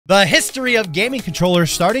The history of gaming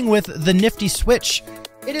controllers, starting with the nifty Switch.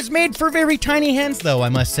 It is made for very tiny hands, though, I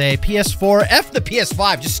must say. PS4, F the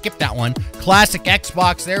PS5, just skip that one. Classic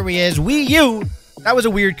Xbox, there he is. Wii U, that was a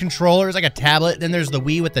weird controller. It's like a tablet. Then there's the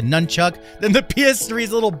Wii with the nunchuck. Then the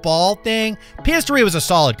PS3's little ball thing. PS3 was a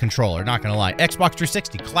solid controller, not gonna lie. Xbox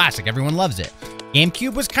 360, classic, everyone loves it.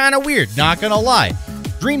 GameCube was kind of weird, not gonna lie.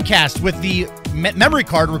 Dreamcast with the memory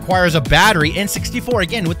card requires a battery. N64,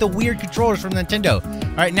 again, with the weird controllers from Nintendo.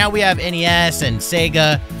 All right, now we have NES and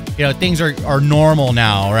Sega. You know, things are normal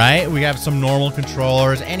now, right? We have some normal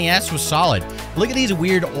controllers. NES was solid. Look at these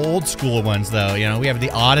weird old school ones, though. You know, we have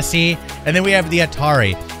the Odyssey, and then we have the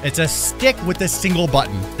Atari. It's a stick with a single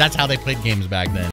button. That's how they played games back then.